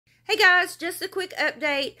Hey guys, just a quick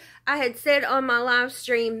update. I had said on my live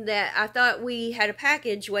stream that I thought we had a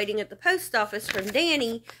package waiting at the post office from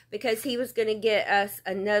Danny because he was going to get us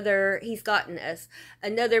he's gotten us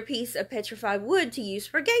another piece of petrified wood to use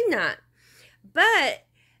for game night. But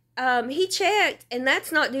he checked, and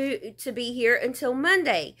that's not due to be here until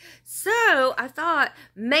Monday. So I thought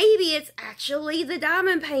maybe it's actually the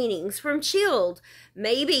diamond paintings from Chilled.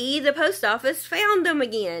 Maybe the post office found them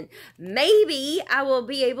again. Maybe I will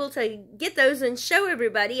be able to get those and show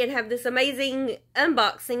everybody and have this amazing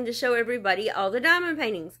unboxing to show everybody all the diamond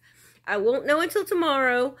paintings. I won't know until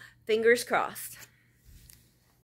tomorrow. Fingers crossed.